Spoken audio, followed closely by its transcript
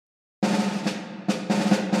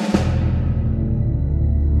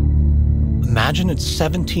Imagine it's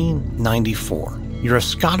 1794. You're a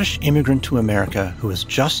Scottish immigrant to America who has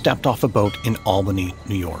just stepped off a boat in Albany,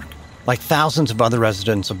 New York. Like thousands of other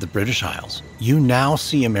residents of the British Isles, you now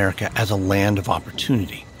see America as a land of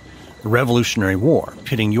opportunity. The Revolutionary War,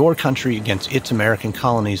 pitting your country against its American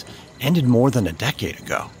colonies, ended more than a decade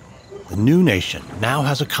ago. The new nation now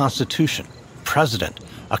has a constitution, a president,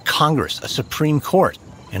 a Congress, a Supreme Court.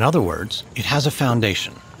 In other words, it has a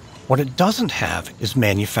foundation. What it doesn't have is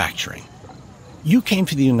manufacturing. You came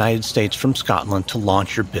to the United States from Scotland to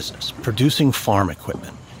launch your business, producing farm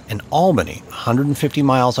equipment. And Albany, 150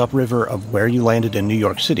 miles upriver of where you landed in New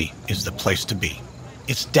York City, is the place to be.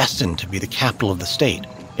 It's destined to be the capital of the state.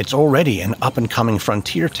 It's already an up-and-coming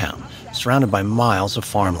frontier town, surrounded by miles of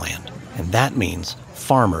farmland. And that means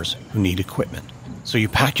farmers who need equipment. So you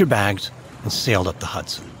packed your bags and sailed up the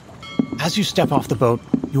Hudson. As you step off the boat,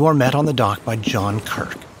 you are met on the dock by John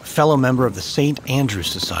Kirk, a fellow member of the St. Andrew's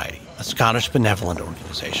Society, a Scottish benevolent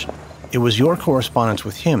organization. It was your correspondence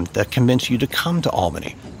with him that convinced you to come to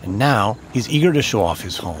Albany, and now he's eager to show off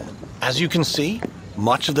his home. As you can see,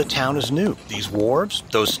 much of the town is new. These wharves,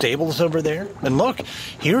 those stables over there. And look,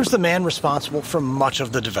 here's the man responsible for much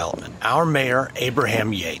of the development, our mayor,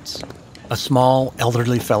 Abraham Yates. A small,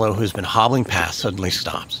 elderly fellow who's been hobbling past suddenly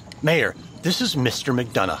stops. Mayor, this is Mr.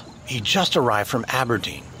 McDonough. He just arrived from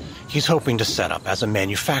Aberdeen. He's hoping to set up as a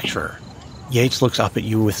manufacturer. Yates looks up at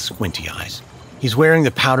you with squinty eyes. He's wearing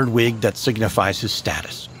the powdered wig that signifies his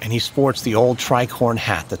status, and he sports the old tricorn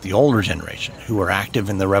hat that the older generation, who were active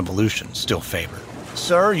in the Revolution, still favor.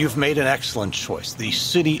 Sir, you've made an excellent choice. The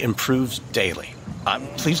city improves daily. I'm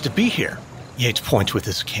pleased to be here. Yates points with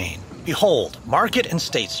his cane. Behold, Market and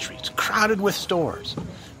State Streets, crowded with stores.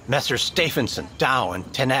 Messrs. Stephenson, Dow, and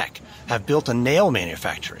Tenek have built a nail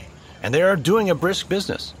manufactory, and they are doing a brisk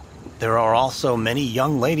business. There are also many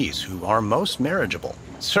young ladies who are most marriageable.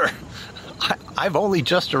 Sir, I've only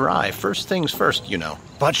just arrived. First things first, you know.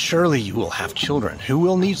 But surely you will have children who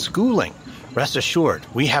will need schooling. Rest assured,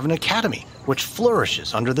 we have an academy which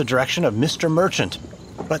flourishes under the direction of Mr. Merchant.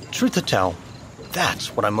 But truth to tell,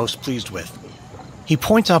 that's what I'm most pleased with. He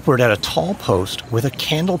points upward at a tall post with a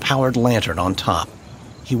candle-powered lantern on top.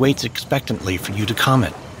 He waits expectantly for you to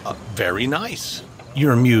comment. Very nice.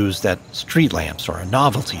 You're amused that street lamps are a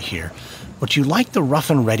novelty here, but you like the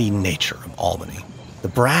rough-and-ready nature of Albany, the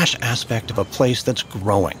brash aspect of a place that's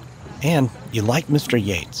growing, and you like Mr.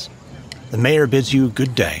 Yates. The mayor bids you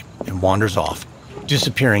good day and wanders off,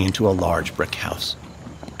 disappearing into a large brick house.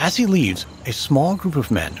 As he leaves, a small group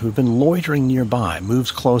of men who have been loitering nearby moves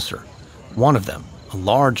closer. One of them, a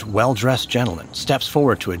large, well-dressed gentleman, steps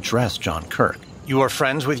forward to address John Kirk. You are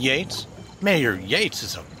friends with Yates? Mayor Yates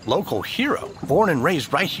is a local hero, born and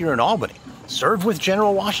raised right here in Albany. Served with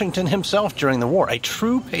General Washington himself during the war, a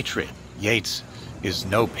true patriot. Yates is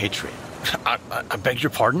no patriot. I beg your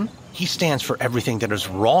pardon? He stands for everything that is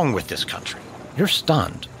wrong with this country. You're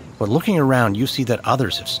stunned, but looking around you see that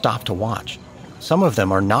others have stopped to watch. Some of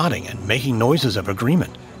them are nodding and making noises of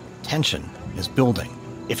agreement. Tension is building.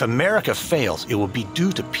 If America fails, it will be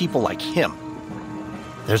due to people like him.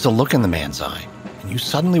 There's a look in the man's eye, and you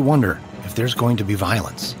suddenly wonder if there's going to be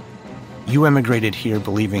violence. You emigrated here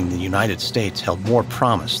believing the United States held more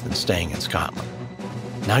promise than staying in Scotland.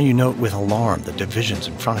 Now you note with alarm the divisions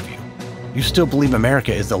in front of you. You still believe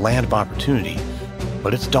America is the land of opportunity,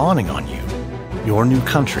 but it's dawning on you. Your new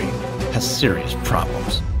country has serious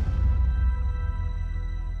problems.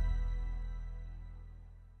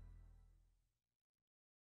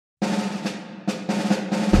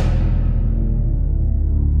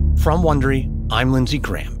 From Wondery, I'm Lindsay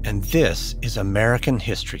Graham, and this is American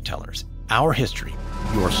History Tellers. Our history,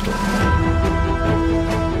 your story.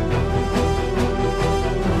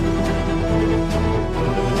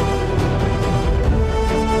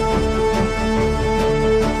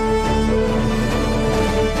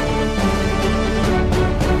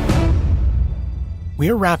 We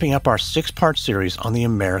are wrapping up our 6-part series on the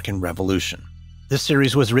American Revolution. This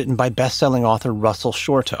series was written by best-selling author Russell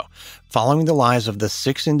Shorto, following the lives of the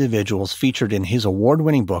 6 individuals featured in his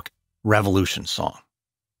award-winning book, Revolution Song.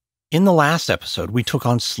 In the last episode, we took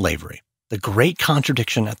on slavery, the great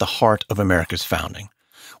contradiction at the heart of America's founding.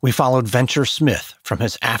 We followed Venture Smith from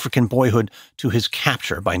his African boyhood to his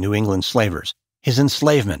capture by New England slavers, his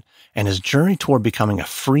enslavement, and his journey toward becoming a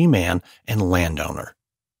free man and landowner.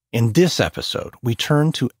 In this episode, we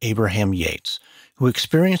turn to Abraham Yates, who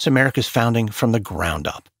experienced America's founding from the ground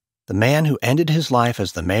up. The man who ended his life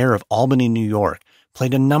as the mayor of Albany, New York,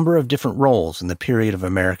 played a number of different roles in the period of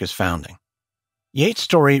America's founding. Yates'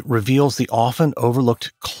 story reveals the often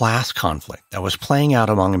overlooked class conflict that was playing out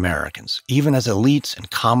among Americans, even as elites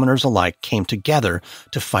and commoners alike came together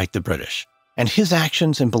to fight the British. and his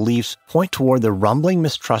actions and beliefs point toward the rumbling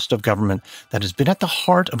mistrust of government that has been at the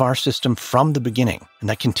heart of our system from the beginning and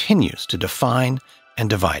that continues to define and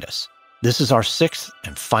divide us. This is our sixth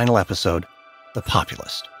and final episode, The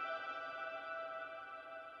Populist.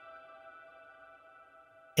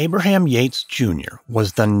 Abraham Yates Jr.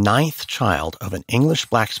 was the ninth child of an English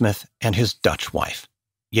blacksmith and his Dutch wife.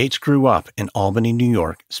 Yates grew up in Albany, New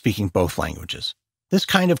York, speaking both languages. This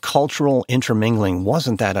kind of cultural intermingling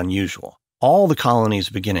wasn't that unusual. All the colony's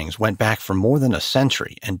beginnings went back for more than a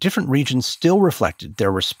century, and different regions still reflected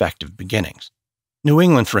their respective beginnings. New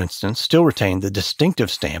England, for instance, still retained the distinctive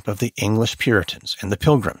stamp of the English Puritans and the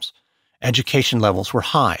Pilgrims. Education levels were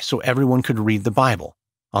high, so everyone could read the Bible.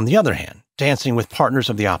 On the other hand, dancing with partners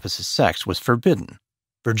of the opposite sex was forbidden.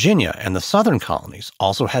 Virginia and the southern colonies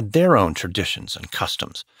also had their own traditions and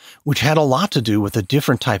customs, which had a lot to do with a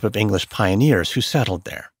different type of English pioneers who settled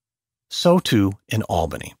there. So too in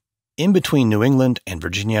Albany. In between New England and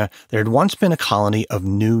Virginia, there had once been a colony of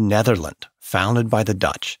New Netherland, founded by the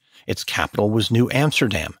Dutch. Its capital was New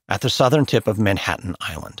Amsterdam, at the southern tip of Manhattan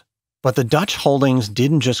Island. But the Dutch holdings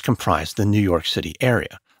didn't just comprise the New York City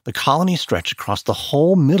area. The colony stretched across the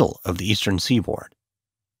whole middle of the eastern seaboard.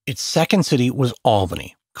 Its second city was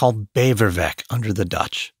Albany, called Beverwijk under the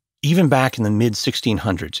Dutch. Even back in the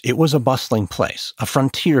mid-1600s, it was a bustling place, a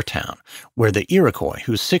frontier town, where the Iroquois,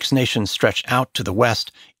 whose Six Nations stretched out to the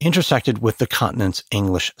west, intersected with the continent's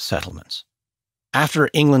English settlements.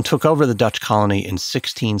 After England took over the Dutch colony in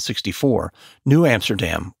 1664, New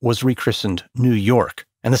Amsterdam was rechristened New York,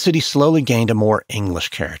 and the city slowly gained a more English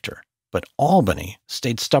character. But Albany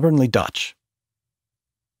stayed stubbornly Dutch.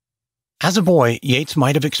 As a boy, Yates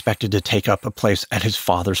might have expected to take up a place at his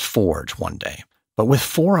father's forge one day. But with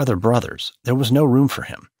 4 other brothers, there was no room for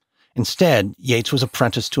him. Instead, Yates was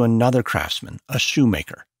apprenticed to another craftsman, a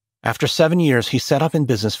shoemaker. After 7 years, he set up in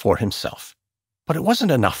business for himself. But it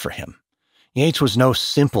wasn't enough for him. Yates was no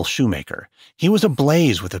simple shoemaker. He was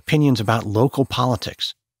ablaze with opinions about local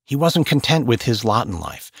politics. He wasn't content with his lot in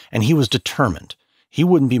life, and he was determined. He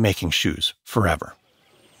wouldn't be making shoes forever.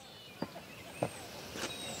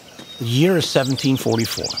 The year is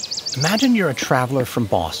 1744. Imagine you're a traveler from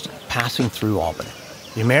Boston, passing through Albany.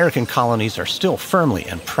 The American colonies are still firmly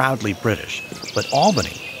and proudly British, but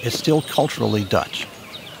Albany is still culturally Dutch.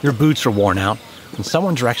 Your boots are worn out, and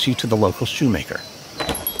someone directs you to the local shoemaker.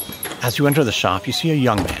 As you enter the shop, you see a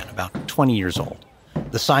young man, about 20 years old.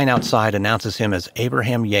 The sign outside announces him as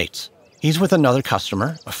Abraham Yates. He's with another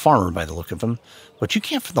customer, a farmer by the look of him, but you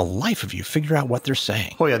can't for the life of you figure out what they're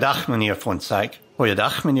saying. Goeiedag, meneer Van Sijk.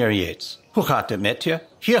 Goeiedag, meneer Yates. Hoe gaat het met je?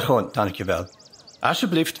 Hier goed, dankjewel.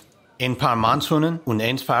 Alsjeblieft, een paar mansschoenen en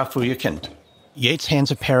een paar voor je kind. Yates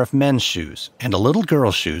hands a pair of men's shoes and a little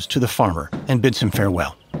girl's shoes to the farmer and bids him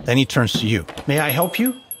farewell. Then he turns to you. May I help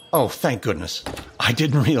you? Oh, thank goodness. I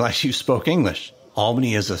didn't realize you spoke English.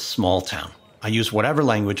 Albany is a small town. I use whatever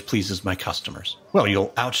language pleases my customers. Well,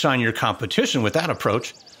 you'll outshine your competition with that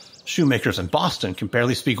approach. Shoemakers in Boston can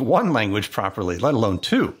barely speak one language properly, let alone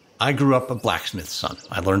 2. I grew up a blacksmith's son.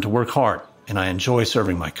 I learned to work hard, and I enjoy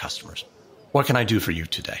serving my customers. What can I do for you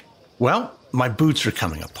today? Well, my boots are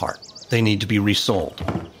coming apart. They need to be resoled.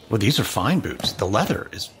 Well, these are fine boots. The leather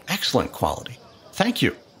is excellent quality. Thank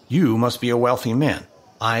you. You must be a wealthy man.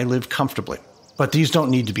 I live comfortably. But these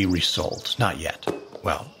don't need to be resoled, not yet.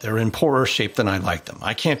 Well, they're in poorer shape than I like them.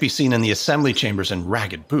 I can't be seen in the assembly chambers in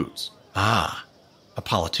ragged boots. Ah, a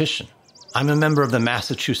politician. I'm a member of the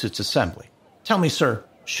Massachusetts Assembly. Tell me, sir,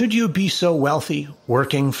 should you be so wealthy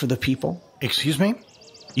working for the people? Excuse me?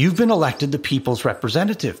 You've been elected the people's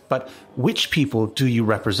representative, but which people do you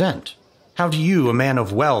represent? How do you, a man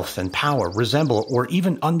of wealth and power, resemble or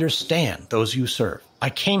even understand those you serve? I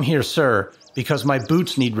came here, sir, because my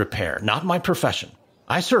boots need repair, not my profession.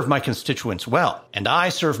 I serve my constituents well, and I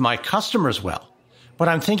serve my customers well. But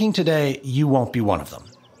I'm thinking today you won't be one of them.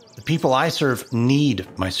 The people I serve need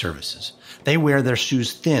my services. They wear their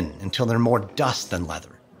shoes thin until they're more dust than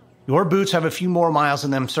leather. Your boots have a few more miles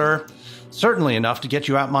in them, sir. Certainly enough to get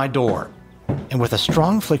you out my door. And with a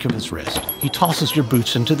strong flick of his wrist, he tosses your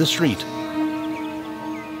boots into the street.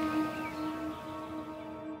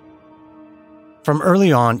 From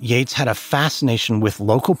early on, Yates had a fascination with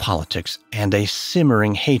local politics and a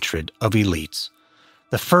simmering hatred of elites.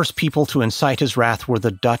 The first people to incite his wrath were the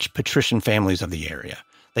Dutch patrician families of the area.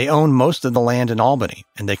 They owned most of the land in Albany,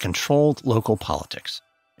 and they controlled local politics.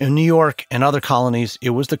 In New York and other colonies, it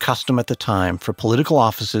was the custom at the time for political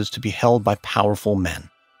offices to be held by powerful men.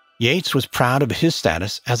 Yates was proud of his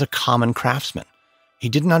status as a common craftsman. He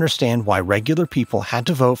didn't understand why regular people had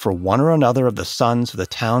to vote for one or another of the sons of the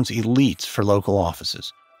town's elites for local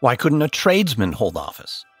offices. Why couldn't a tradesman hold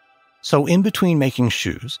office? So in between making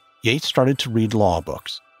shoes, Yates started to read law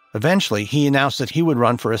books. Eventually, he announced that he would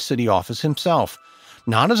run for a city office himself,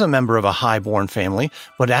 not as a member of a high-born family,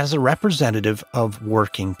 but as a representative of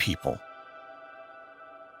working people.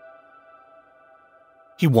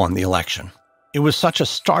 He won the election. It was such a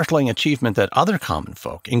startling achievement that other common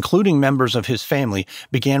folk, including members of his family,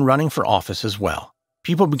 began running for office as well.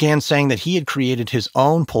 People began saying that he had created his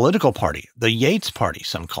own political party, the Yates Party,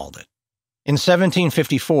 some called it. In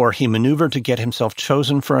 1754, he maneuvered to get himself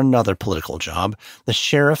chosen for another political job, the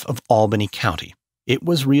sheriff of Albany County. It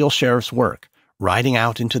was real sheriff's work, riding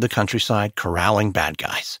out into the countryside, corralling bad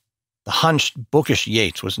guys. The hunched, bookish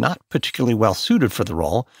Yates was not particularly well suited for the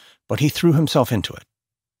role, but he threw himself into it.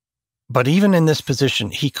 But even in this position,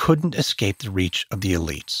 he couldn't escape the reach of the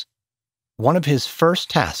elites. One of his first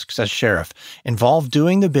tasks as sheriff involved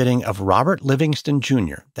doing the bidding of Robert Livingston,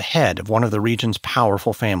 Jr., the head of one of the region's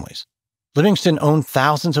powerful families. Livingston owned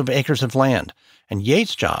thousands of acres of land, and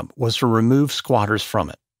Yates' job was to remove squatters from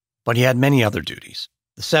it. But he had many other duties.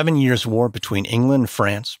 The 7 Years' War between England and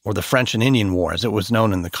France, or the French and Indian War as it was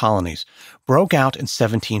known in the colonies, broke out in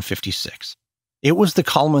 1756. It was the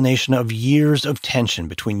culmination of years of tension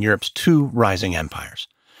between Europe's two rising empires.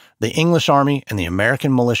 The English army and the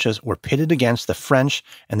American militias were pitted against the French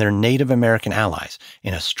and their Native American allies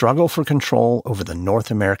in a struggle for control over the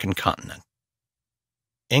North American continent.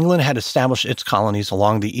 England had established its colonies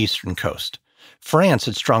along the eastern coast. France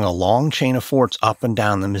had strung a long chain of forts up and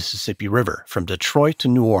down the Mississippi River, from Detroit to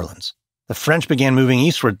New Orleans. The French began moving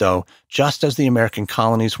eastward, though, just as the American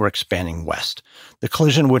colonies were expanding west. The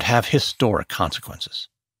collision would have historic consequences.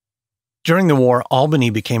 During the war, Albany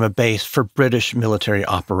became a base for British military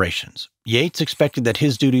operations. Yates expected that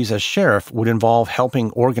his duties as sheriff would involve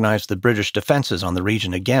helping organize the British defenses on the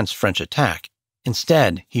region against French attack.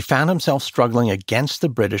 Instead, he found himself struggling against the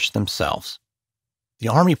British themselves. The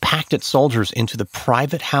army packed its soldiers into the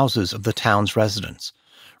private houses of the town's residents.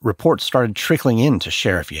 Reports started trickling in to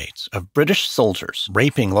Sheriff Yates of British soldiers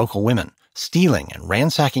raping local women, stealing and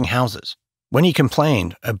ransacking houses. When he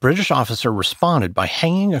complained, a British officer responded by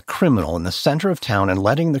hanging a criminal in the center of town and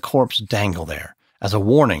letting the corpse dangle there, as a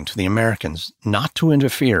warning to the Americans not to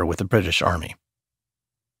interfere with the British army.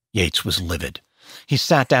 Yates was livid. He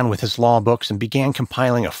sat down with his law books and began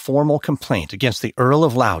compiling a formal complaint against the Earl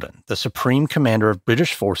of Loudon, the supreme commander of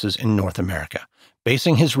British forces in North America,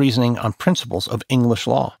 basing his reasoning on principles of English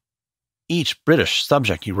law. Each British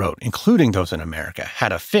subject, he wrote, including those in America,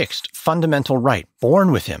 had a fixed, fundamental right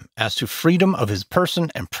born with him as to freedom of his person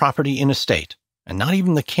and property in estate, and not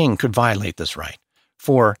even the king could violate this right.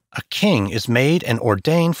 For a king is made and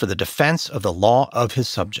ordained for the defense of the law of his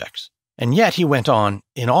subjects. And yet, he went on,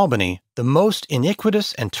 in Albany, the most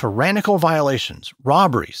iniquitous and tyrannical violations,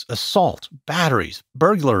 robberies, assault, batteries,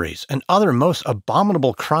 burglaries, and other most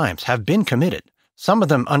abominable crimes have been committed, some of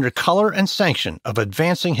them under color and sanction of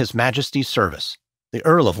advancing His Majesty's service. The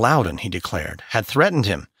Earl of Loudon, he declared, had threatened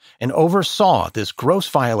him and oversaw this gross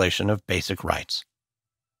violation of basic rights.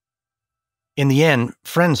 In the end,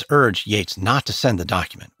 friends urged Yates not to send the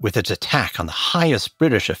document, with its attack on the highest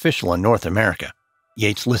British official in North America.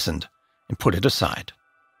 Yates listened and put it aside.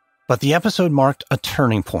 But the episode marked a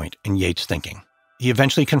turning point in Yates' thinking. He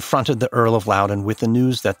eventually confronted the Earl of Loudon with the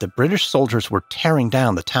news that the British soldiers were tearing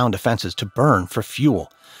down the town defenses to burn for fuel,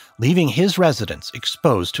 leaving his residence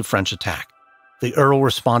exposed to French attack. The Earl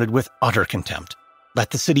responded with utter contempt.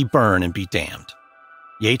 Let the city burn and be damned.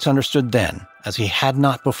 Yates understood then, as he had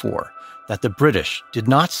not before, that the British did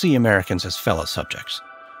not see Americans as fellow subjects.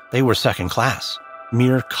 They were second class,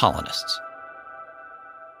 mere colonists.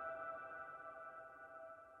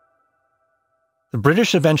 The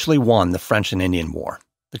British eventually won the French and Indian War.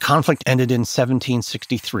 The conflict ended in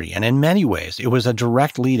 1763, and in many ways it was a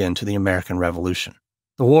direct lead-in to the American Revolution.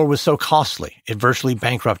 The war was so costly, it virtually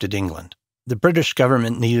bankrupted England. The British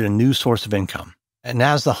government needed a new source of income, and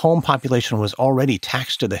as the home population was already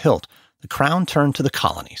taxed to the hilt, the crown turned to the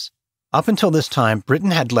colonies. Up until this time,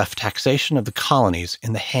 Britain had left taxation of the colonies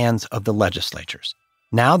in the hands of the legislatures.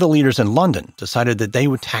 Now the leaders in London decided that they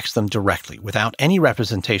would tax them directly, without any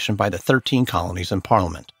representation by the 13 colonies in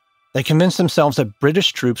Parliament. They convinced themselves that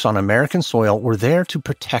British troops on American soil were there to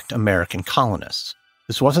protect American colonists.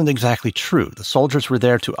 This wasn't exactly true. The soldiers were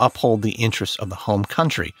there to uphold the interests of the home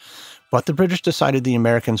country, but the British decided the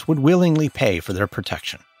Americans would willingly pay for their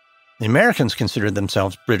protection. The Americans considered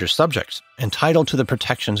themselves British subjects, entitled to the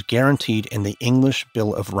protections guaranteed in the English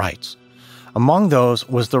Bill of Rights. Among those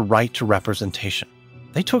was the right to representation.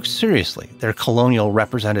 They took seriously their colonial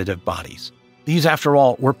representative bodies. These, after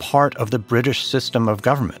all, were part of the British system of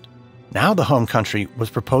government. Now the home country was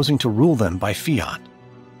proposing to rule them by fiat.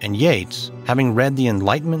 And Yeats, having read the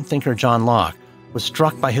Enlightenment thinker John Locke, was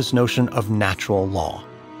struck by his notion of natural law.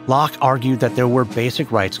 Locke argued that there were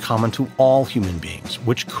basic rights common to all human beings,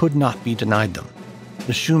 which could not be denied them.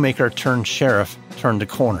 The shoemaker turned sheriff turned a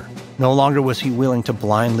corner. No longer was he willing to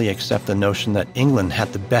blindly accept the notion that England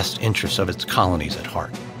had the best interests of its colonies at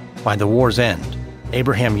heart. By the war's end,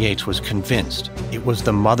 Abraham Yeats was convinced it was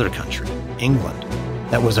the mother country, England,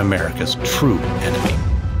 that was America's true enemy.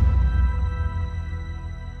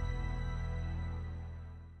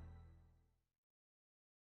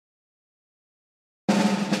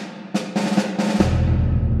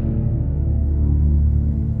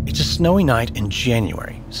 It's a snowy night in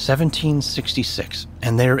January 1766,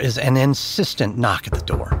 and there is an insistent knock at the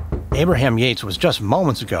door. Abraham Yeats was just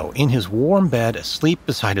moments ago in his warm bed asleep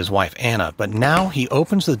beside his wife Anna, but now he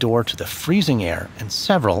opens the door to the freezing air and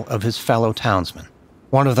several of his fellow townsmen.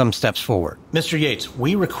 One of them steps forward. "Mr. Yeats,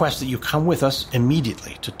 we request that you come with us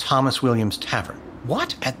immediately to Thomas Williams' Tavern."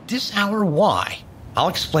 "What? At this hour? Why?" "I'll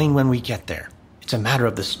explain when we get there. It's a matter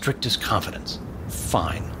of the strictest confidence."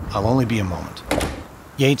 "Fine. I'll only be a moment."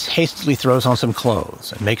 Yeats hastily throws on some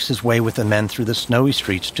clothes and makes his way with the men through the snowy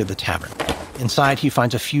streets to the tavern. Inside, he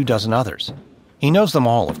finds a few dozen others. He knows them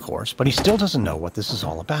all, of course, but he still doesn't know what this is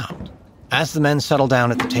all about. As the men settle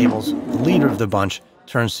down at the tables, the leader of the bunch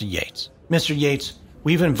turns to Yeats. "Mr. Yeats,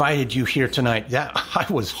 we've invited you here tonight." "Yeah, I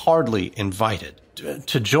was hardly invited.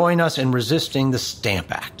 To join us in resisting the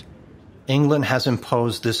Stamp Act. England has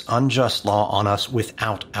imposed this unjust law on us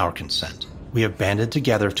without our consent. We have banded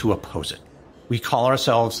together to oppose it. We call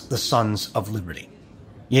ourselves the Sons of Liberty."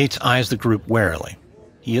 Yeats eyes the group warily.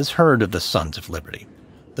 He has heard of the Sons of Liberty.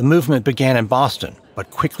 The movement began in Boston,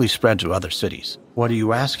 but quickly spread to other cities. "What are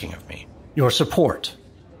you asking of me?" "Your support."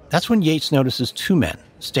 That's when Yeats notices two men,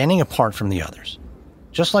 standing apart from the others.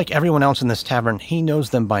 Just like everyone else in this tavern, he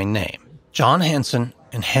knows them by name. John Hanson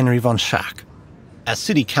and Henry von Schack. As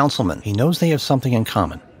city councilman, he knows they have something in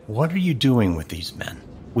common. "What are you doing with these men?"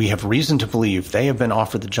 "We have reason to believe they have been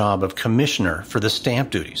offered the job of commissioner for the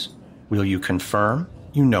stamp duties." "Will you confirm?"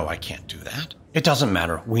 "You know I can't do that." "It doesn't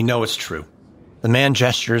matter. We know it's true." The man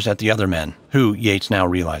gestures at the other men, who, Yeats now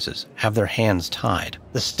realizes, have their hands tied.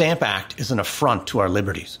 "The Stamp Act is an affront to our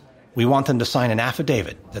liberties. We want them to sign an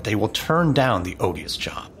affidavit that they will turn down the odious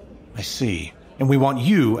job." "I see. And we want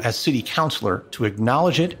you, as city councilor, to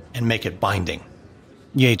acknowledge it and make it binding."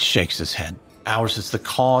 Yeats shakes his head. "Ours is the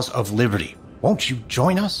cause of liberty. Won't you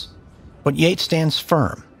join us?" But Yeats stands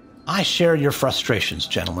firm. "I share your frustrations,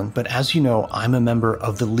 gentlemen, but as you know, I'm a member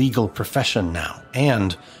of the legal profession now,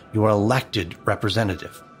 and your elected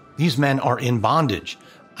representative. These men are in bondage.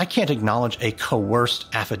 I can't acknowledge a coerced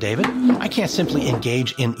affidavit. I can't simply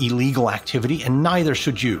engage in illegal activity, and neither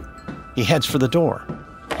should you." He heads for the door.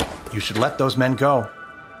 "You should let those men go."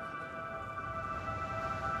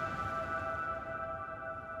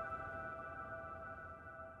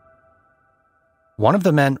 One of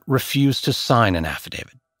the men refused to sign an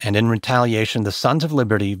affidavit, and in retaliation, the Sons of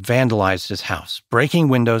Liberty vandalized his house, breaking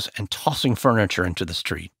windows and tossing furniture into the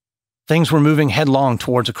street. Things were moving headlong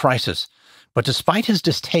towards a crisis, but despite his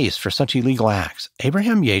distaste for such illegal acts,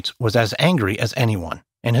 Abraham Yeats was as angry as anyone,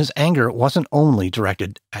 and his anger wasn't only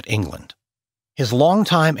directed at England. His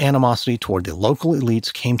longtime animosity toward the local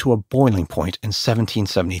elites came to a boiling point in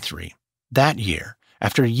 1773. That year,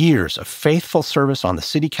 after years of faithful service on the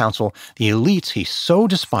city council, the elites he so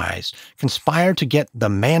despised conspired to get the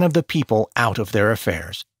man of the people out of their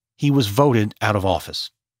affairs. He was voted out of office.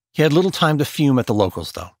 He had little time to fume at the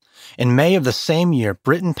locals, though. In May of the same year,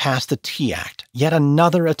 Britain passed the Tea Act, yet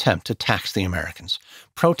another attempt to tax the Americans.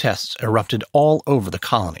 Protests erupted all over the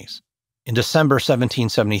colonies. In December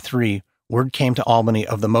 1773, word came to Albany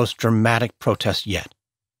of the most dramatic protest yet.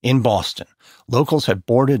 In Boston, locals had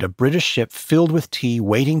boarded a British ship filled with tea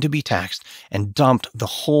waiting to be taxed and dumped the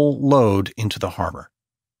whole load into the harbor.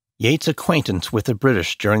 Yeats' acquaintance with the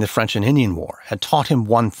British during the French and Indian War had taught him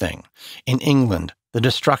one thing. In England, the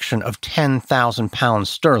destruction of 10,000 pounds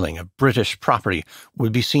sterling of British property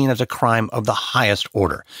would be seen as a crime of the highest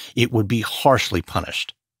order. It would be harshly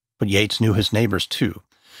punished. But Yeats knew his neighbors too,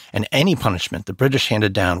 and any punishment the British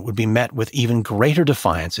handed down would be met with even greater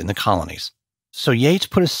defiance in the colonies. So Yeats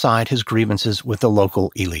put aside his grievances with the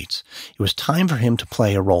local elites. It was time for him to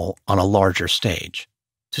play a role on a larger stage.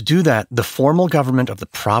 To do that, the formal government of the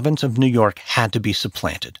province of New York had to be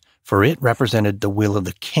supplanted, for it represented the will of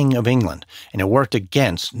the King of England, and it worked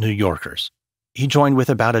against New Yorkers. He joined with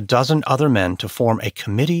about a dozen other men to form a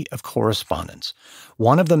committee of correspondence,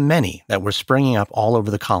 one of the many that were springing up all over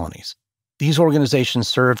the colonies. These organizations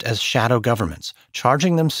served as shadow governments,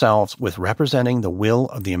 charging themselves with representing the will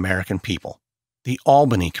of the American people. The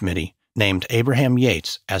Albany Committee named Abraham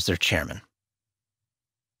Yates as their chairman.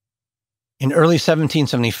 In early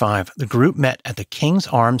 1775, the group met at the King's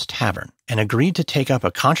Arms Tavern and agreed to take up a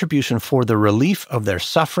contribution for the relief of their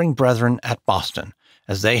suffering brethren at Boston,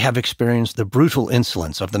 as they have experienced the brutal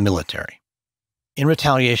insolence of the military. In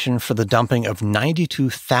retaliation for the dumping of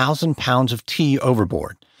 92,000 pounds of tea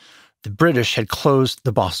overboard, the British had closed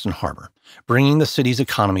the Boston harbor, bringing the city's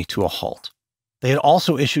economy to a halt. They had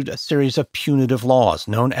also issued a series of punitive laws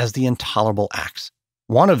known as the Intolerable Acts.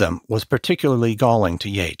 One of them was particularly galling to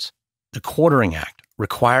Yates. The Quartering Act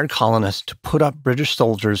required colonists to put up British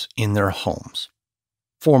soldiers in their homes.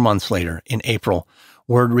 4 months later, in April,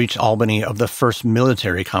 word reached Albany of the first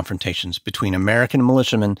military confrontations between American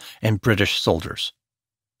militiamen and British soldiers.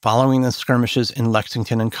 Following the skirmishes in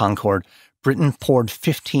Lexington and Concord, Britain poured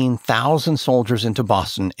 15,000 soldiers into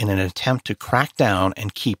Boston in an attempt to crack down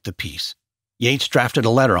and keep the peace. Yates drafted a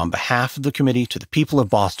letter on behalf of the committee to the people of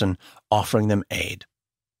Boston, offering them aid.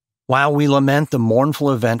 While we lament the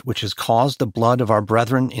mournful event which has caused the blood of our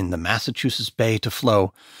brethren in the Massachusetts Bay to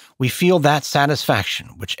flow, we feel that satisfaction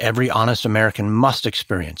which every honest American must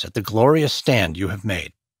experience at the glorious stand you have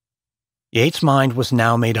made. Yates' mind was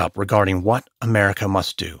now made up regarding what America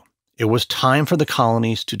must do. It was time for the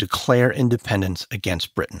colonies to declare independence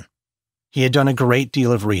against Britain. He had done a great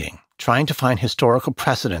deal of reading, trying to find historical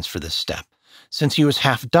precedents for this step. Since he was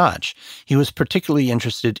half Dutch, he was particularly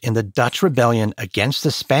interested in the Dutch rebellion against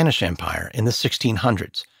the Spanish Empire in the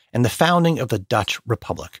 1600s and the founding of the Dutch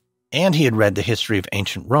Republic. And he had read the history of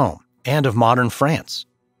ancient Rome and of modern France.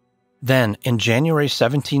 Then, in January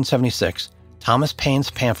 1776, Thomas Paine's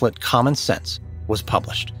pamphlet Common Sense was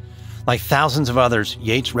published. Like thousands of others,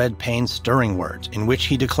 Yates read Paine's stirring words in which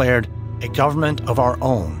he declared, "A government of our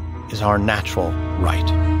own is our natural right."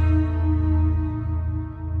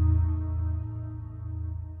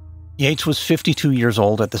 Yates was 52 years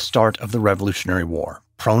old at the start of the Revolutionary War,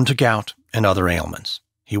 prone to gout and other ailments.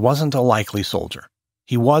 He wasn't a likely soldier.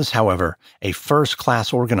 He was, however, a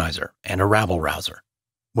first-class organizer and a rabble-rouser.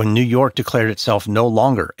 When New York declared itself no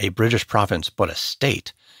longer a British province but a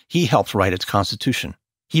state, he helped write its constitution.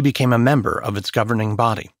 He became a member of its governing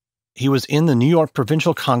body. He was in the New York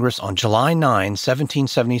Provincial Congress on July 9,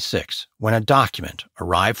 1776, when a document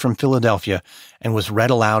arrived from Philadelphia and was read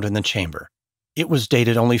aloud in the chamber. It was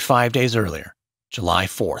dated only 5 days earlier, July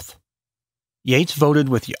 4th. Yates voted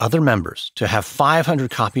with the other members to have 500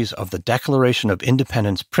 copies of the Declaration of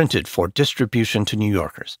Independence printed for distribution to New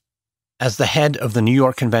Yorkers. As the head of the New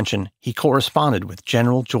York Convention, he corresponded with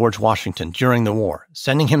General George Washington during the war,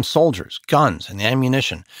 sending him soldiers, guns, and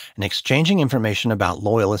ammunition, and exchanging information about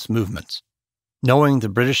Loyalist movements. Knowing the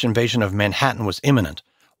British invasion of Manhattan was imminent,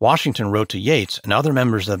 Washington wrote to Yates and other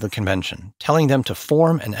members of the convention, telling them to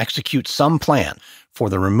form and execute some plan for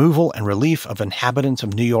the removal and relief of inhabitants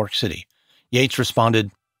of New York City. Yates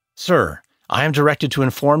responded, "Sir, I am directed to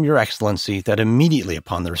inform your excellency that immediately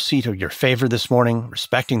upon the receipt of your favor this morning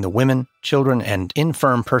respecting the women, children, and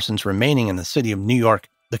infirm persons remaining in the city of New York,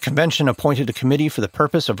 the convention appointed a committee for the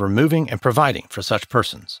purpose of removing and providing for such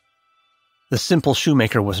persons." The simple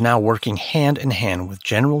shoemaker was now working hand in hand with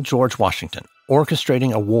General George Washington,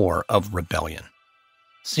 orchestrating a war of rebellion.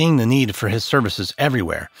 Seeing the need for his services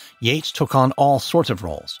everywhere, Yates took on all sorts of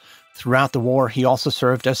roles. Throughout the war, he also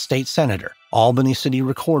served as state senator, Albany city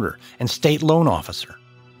recorder, and state loan officer.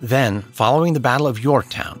 Then, following the Battle of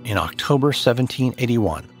Yorktown in October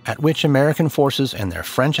 1781, at which American forces and their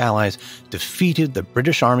French allies defeated the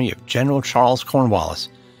British army of General Charles Cornwallis,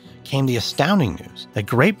 came the astounding news that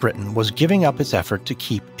Great Britain was giving up its effort to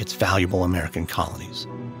keep its valuable American colonies.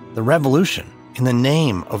 The revolution, in the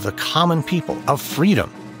name of the common people, of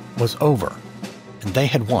freedom, was over, and they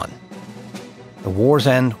had won. The war's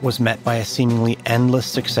end was met by a seemingly endless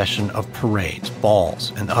succession of parades,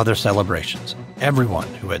 balls, and other celebrations. Everyone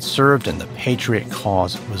who had served in the patriot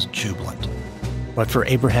cause was jubilant. But for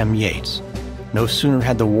Abraham Yates, no sooner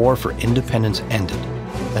had the war for independence ended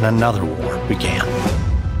than another war began.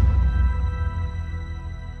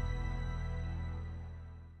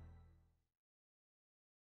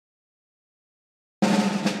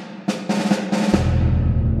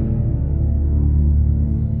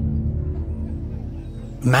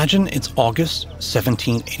 Imagine it's August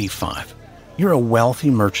 1785. You're a wealthy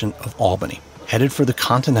merchant of Albany, headed for the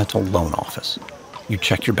Continental Loan Office. You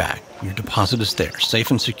check your bag. Your deposit is there, safe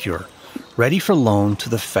and secure, ready for loan to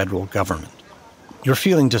the federal government. You're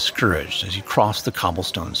feeling discouraged as you cross the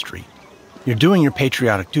cobblestone street. You're doing your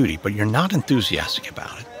patriotic duty, but you're not enthusiastic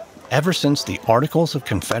about it. Ever since the Articles of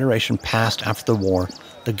Confederation passed after the war,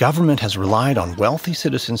 the government has relied on wealthy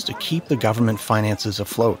citizens to keep the government finances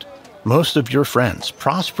afloat. Most of your friends,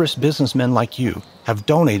 prosperous businessmen like you, have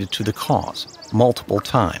donated to the cause multiple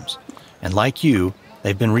times, and like you,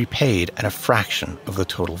 they've been repaid at a fraction of the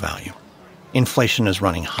total value. Inflation is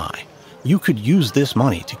running high. You could use this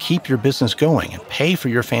money to keep your business going and pay for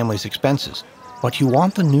your family's expenses, but you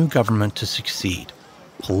want the new government to succeed.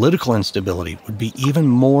 Political instability would be even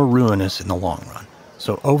more ruinous in the long run.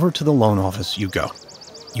 So over to the loan office you go.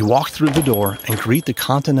 You walk through the door and greet the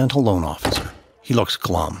Continental loan officer. He looks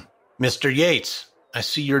glum. Mr. Yates, I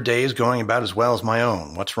see your day is going about as well as my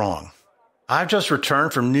own. What's wrong? I've just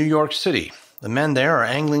returned from New York City. The men there are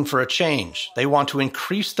angling for a change. They want to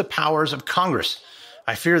increase the powers of Congress.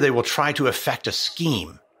 I fear they will try to effect a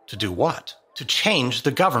scheme. To do what? To change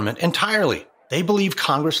the government entirely. They believe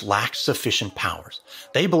Congress lacks sufficient powers.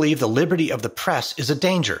 They believe the liberty of the press is a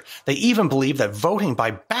danger. They even believe that voting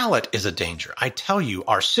by ballot is a danger. I tell you,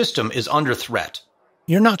 our system is under threat.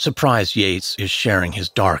 You're not surprised Yates is sharing his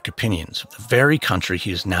dark opinions of the very country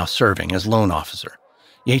he is now serving as loan officer.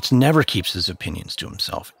 Yates never keeps his opinions to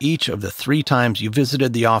himself. Each of the 3 times you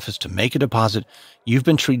visited the office to make a deposit, you've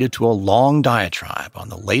been treated to a long diatribe on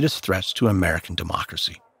the latest threats to American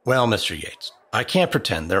democracy. Well, Mr. Yates, I can't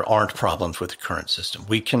pretend there aren't problems with the current system.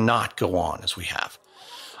 We cannot go on as we have.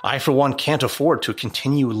 I, for one, can't afford to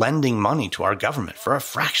continue lending money to our government for a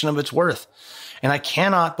fraction of its worth. And I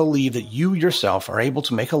cannot believe that you yourself are able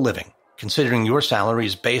to make a living, considering your salary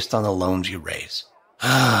is based on the loans you raise.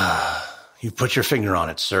 You've put your finger on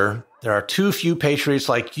it, sir. There are too few patriots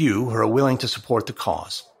like you who are willing to support the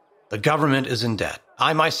cause. The government is in debt.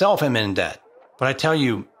 I myself am in debt. But I tell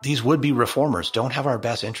you, these would-be reformers don't have our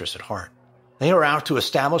best interests at heart. They are out to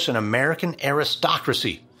establish an American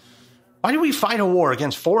aristocracy. Why do we fight a war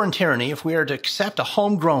against foreign tyranny if we are to accept a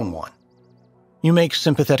homegrown one? You make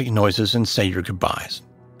sympathetic noises and say your goodbyes.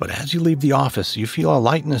 But as you leave the office, you feel a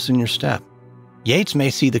lightness in your step. Yates may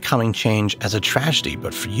see the coming change as a tragedy,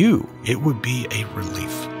 but for you, it would be a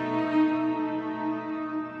relief.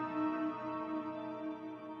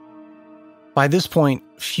 By this point,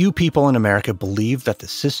 few people in America believed that the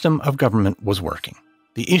system of government was working.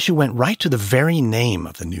 The issue went right to the very name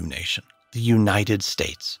of the new nation, the United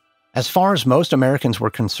States. As far as most Americans were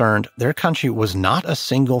concerned, their country was not a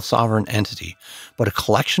single sovereign entity, but a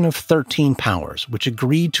collection of 13 powers which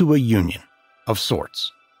agreed to a union of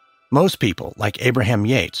sorts. Most people, like Abraham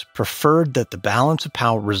Yates, preferred that the balance of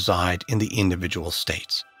power reside in the individual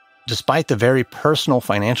states. Despite the very personal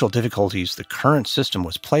financial difficulties the current system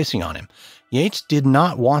was placing on him, Yates did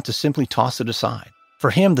not want to simply toss it aside.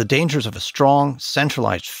 For him, the dangers of a strong,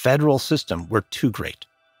 centralized federal system were too great.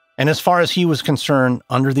 And as far as he was concerned,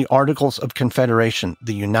 under the Articles of Confederation,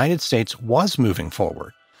 the United States was moving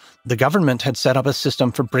forward. The government had set up a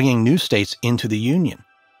system for bringing new states into the Union,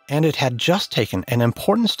 and it had just taken an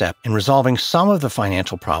important step in resolving some of the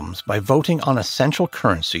financial problems by voting on a central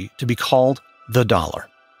currency to be called the dollar.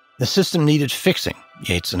 The system needed fixing,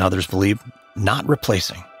 Yates and others believed, not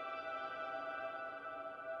replacing.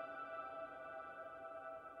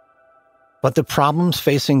 But the problems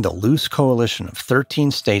facing the loose coalition of 13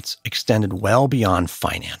 states extended well beyond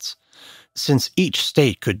finance. Since each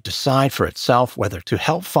state could decide for itself whether to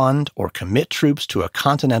help fund or commit troops to a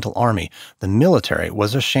continental army, the military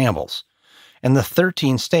was a shambles. And the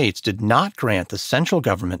 13 states did not grant the central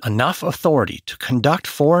government enough authority to conduct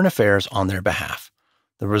foreign affairs on their behalf.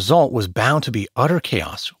 The result was bound to be utter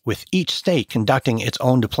chaos, with each state conducting its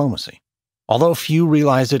own diplomacy. Although few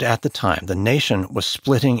realized it at the time, the nation was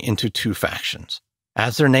splitting into 2 factions.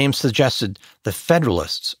 As their name suggested, the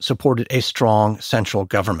Federalists supported a strong central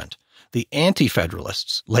government. The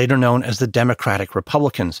Anti-Federalists, later known as the Democratic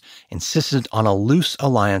Republicans, insisted on a loose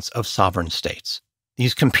alliance of sovereign states.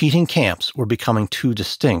 These competing camps were becoming 2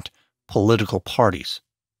 distinct political parties.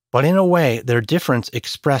 But in a way, their difference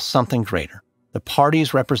expressed something greater. The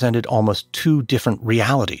parties represented almost 2 different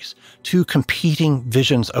realities, 2 competing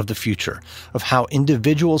visions of the future, of how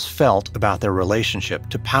individuals felt about their relationship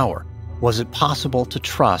to power. Was it possible to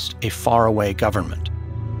trust a faraway government?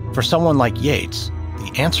 For someone like Yates,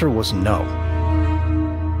 the answer was no.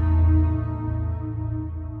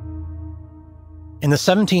 In the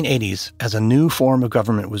 1780s, as a new form of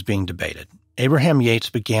government was being debated, Abraham Yates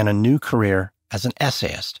began a new career as an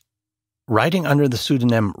essayist. Writing under the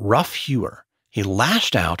pseudonym Rough Hewer, he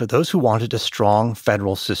lashed out at those who wanted a strong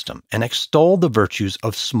federal system and extolled the virtues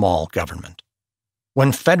of small government.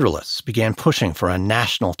 When Federalists began pushing for a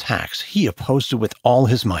national tax, he opposed it with all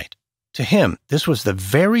his might. To him, this was the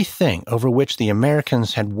very thing over which the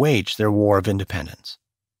Americans had waged their War of Independence.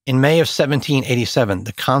 In May of 1787,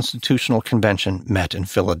 the Constitutional Convention met in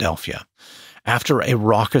Philadelphia. After a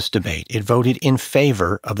raucous debate, it voted in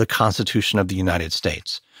favor of the Constitution of the United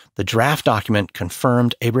States. The draft document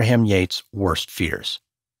confirmed Abraham Yates' worst fears.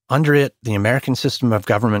 Under it, the American system of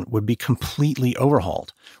government would be completely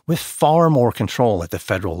overhauled, with far more control at the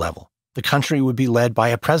federal level. The country would be led by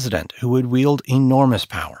a president who would wield enormous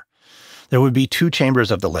power. There would be 2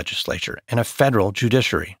 chambers of the legislature and a federal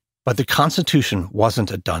judiciary. But the Constitution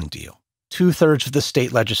wasn't a done deal. 2/3 of the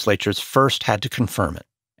state legislatures first had to confirm it,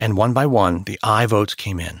 and one by one, the aye votes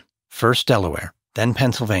came in. First Delaware, then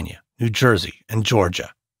Pennsylvania, New Jersey, and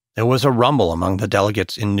Georgia. There was a rumble among the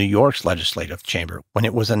delegates in New York's legislative chamber when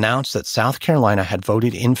it was announced that South Carolina had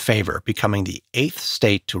voted in favor, becoming the 8th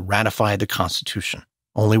state to ratify the Constitution.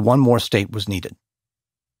 Only one more state was needed.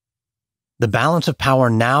 The balance of power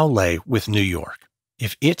now lay with New York.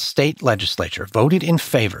 If its state legislature voted in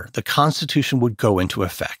favor, the Constitution would go into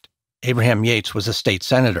effect. Abraham Yates was a state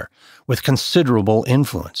senator with considerable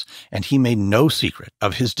influence, and he made no secret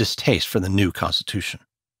of his distaste for the new Constitution.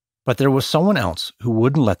 But there was someone else who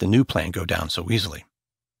wouldn't let the new plan go down so easily.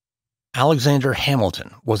 Alexander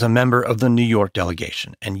Hamilton was a member of the New York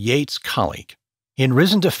delegation and Yates' colleague. He had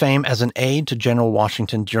risen to fame as an aide to General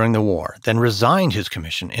Washington during the war, then resigned his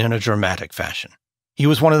commission in a dramatic fashion. He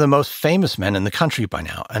was one of the most famous men in the country by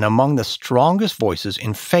now, and among the strongest voices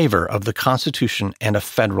in favor of the Constitution and a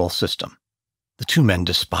federal system. The 2 men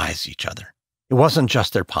despised each other. It wasn't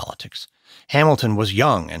just their politics. Hamilton was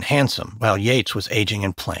young and handsome, while Yates was aging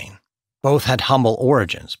and plain. Both had humble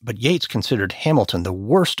origins, but Yates considered Hamilton the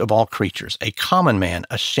worst of all creatures, a common man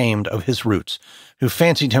ashamed of his roots, who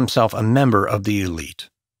fancied himself a member of the elite.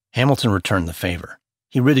 Hamilton returned the favor.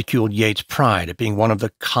 He ridiculed Yates' pride at being one of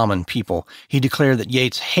the common people. He declared that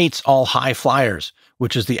Yates hates all high flyers,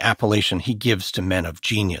 which is the appellation he gives to men of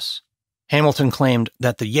genius. Hamilton claimed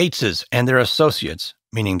that the Yateses and their associates,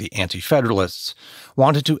 meaning the Anti-Federalists,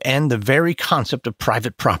 wanted to end the very concept of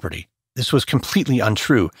private property. This was completely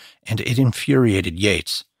untrue, and it infuriated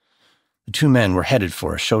Yates. The 2 men were headed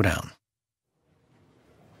for a showdown.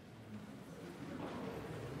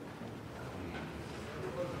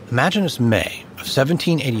 Imagine it's May of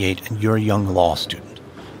 1788 and you're a young law student.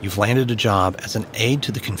 You've landed a job as an aide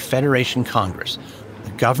to the Confederation Congress,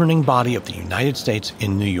 the governing body of the United States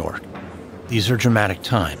in New York. These are dramatic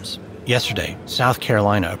times. Yesterday, South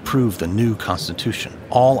Carolina approved the new Constitution.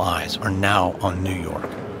 All eyes are now on New York.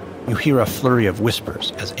 You hear a flurry of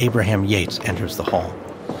whispers as Abraham Yates enters the hall.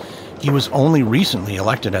 He was only recently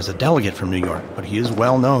elected as a delegate from New York, but he is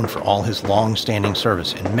well known for all his long-standing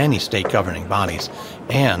service in many state governing bodies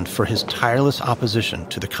and for his tireless opposition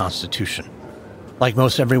to the Constitution. Like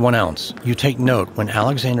most everyone else, you take note when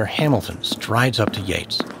Alexander Hamilton strides up to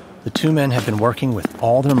Yates. The 2 men have been working with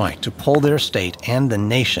all their might to pull their state and the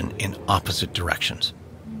nation in opposite directions.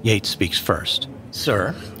 Yates speaks first.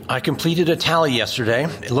 Sir, I completed a tally yesterday.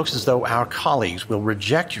 It looks as though our colleagues will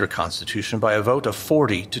reject your Constitution by a vote of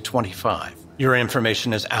 40 to 25. Your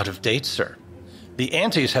information is out of date, sir. The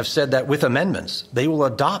antis have said that with amendments, they will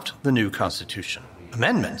adopt the new Constitution.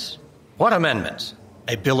 Amendments? What amendments?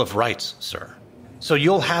 A Bill of Rights, sir. So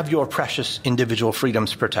you'll have your precious individual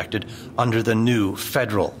freedoms protected under the new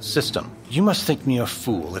federal system. You must think me a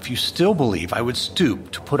fool if you still believe I would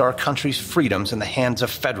stoop to put our country's freedoms in the hands of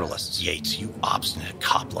Federalists. Yates, you obstinate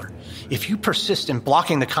cobbler. If you persist in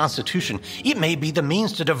blocking the Constitution, it may be the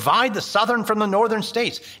means to divide the southern from the northern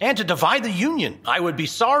states and to divide the Union. I would be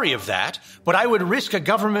sorry of that, but I would risk a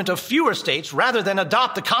government of fewer states rather than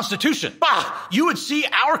adopt the Constitution. Bah! You would see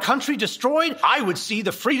our country destroyed. I would see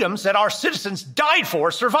the freedoms that our citizens died for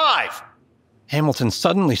survive. Hamilton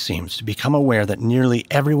suddenly seems to become aware that nearly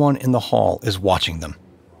everyone in the hall is watching them.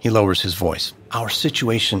 He lowers his voice. Our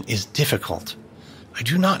situation is difficult. I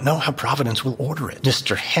do not know how Providence will order it.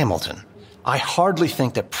 Mr. Hamilton, I hardly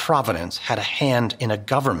think that Providence had a hand in a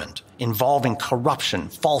government involving corruption,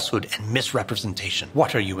 falsehood, and misrepresentation.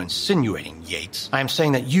 What are you insinuating, Yates? I am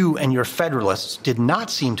saying that you and your Federalists did not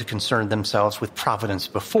seem to concern themselves with Providence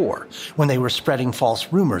before, when they were spreading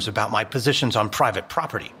false rumors about my positions on private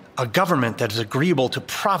property. A government that is agreeable to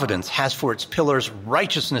Providence has for its pillars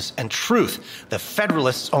righteousness and truth. The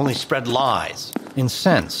Federalists only spread lies.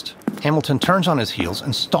 Incensed, Hamilton turns on his heels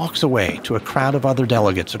and stalks away to a crowd of other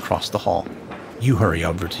delegates across the hall. You hurry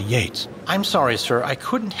over to Yates. I'm sorry, sir, I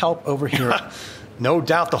couldn't help overhear. No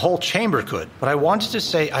doubt the whole chamber could, but I wanted to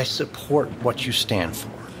say I support what you stand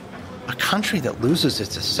for. A country that loses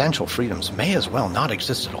its essential freedoms may as well not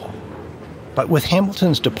exist at all. But with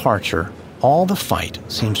Hamilton's departure, all the fight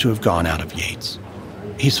seems to have gone out of Yates.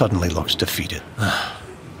 He suddenly looks defeated.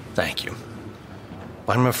 Thank you.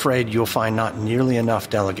 But I'm afraid you'll find not nearly enough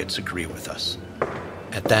delegates agree with us.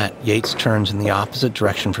 At that, Yates turns in the opposite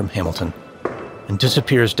direction from Hamilton and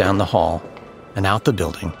disappears down the hall and out the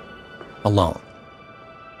building, alone.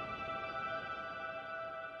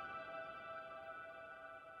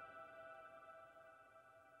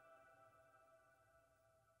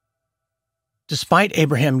 Despite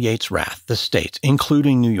Abraham Yates' wrath, the states,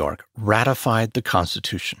 including New York, ratified the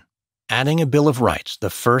Constitution. Adding a Bill of Rights, the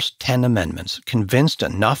first 10 amendments, convinced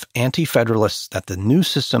enough anti-federalists that the new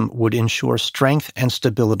system would ensure strength and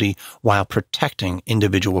stability while protecting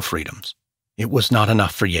individual freedoms. It was not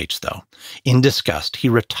enough for Yates, though. In disgust, he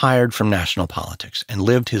retired from national politics and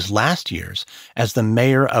lived his last years as the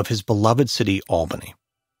mayor of his beloved city, Albany.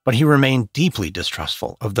 But he remained deeply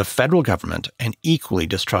distrustful of the federal government and equally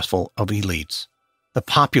distrustful of elites. The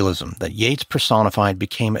populism that Yates personified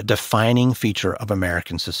became a defining feature of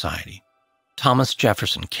American society. Thomas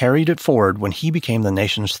Jefferson carried it forward when he became the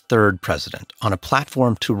nation's third president on a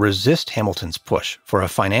platform to resist Hamilton's push for a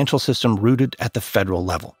financial system rooted at the federal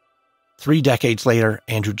level. 3 decades later,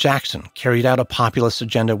 Andrew Jackson carried out a populist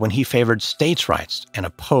agenda when he favored states' rights and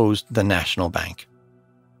opposed the national bank.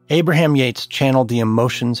 Abraham Yates channeled the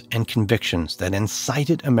emotions and convictions that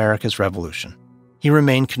incited America's revolution. He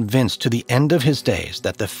remained convinced to the end of his days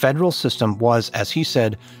that the federal system was, as he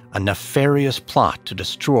said, a nefarious plot to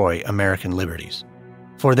destroy American liberties.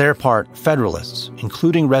 For their part, Federalists,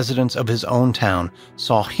 including residents of his own town,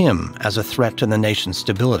 saw him as a threat to the nation's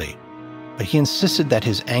stability. But he insisted that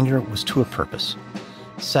his anger was to a purpose,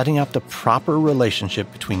 setting up the proper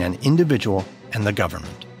relationship between an individual and the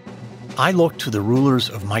government. I look to the rulers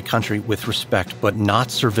of my country with respect, but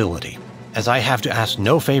not servility. As I have to ask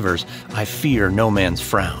no favors, I fear no man's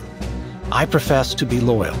frown. I profess to be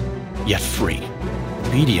loyal, yet free,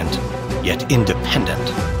 obedient, yet independent.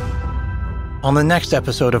 On the next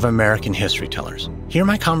episode of American History Tellers, hear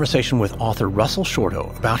my conversation with author Russell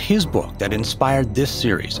Shorto about his book that inspired this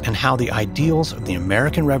series and how the ideals of the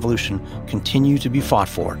American Revolution continue to be fought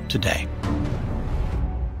for today.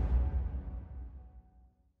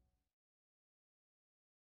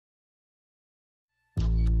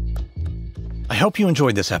 I hope you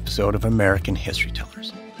enjoyed this episode of American History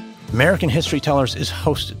Tellers. American History Tellers is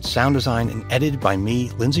hosted, sound designed, and edited by me,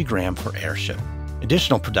 Lindsey Graham, for Airship.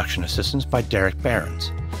 Additional production assistance by Derek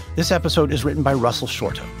Behrens. This episode is written by Russell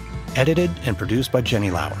Shorto, edited and produced by Jenny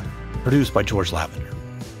Lauer, produced by George Lavender.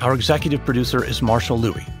 Our executive producer is Marshall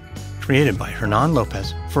Louie, created by Hernan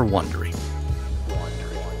Lopez for Wondery.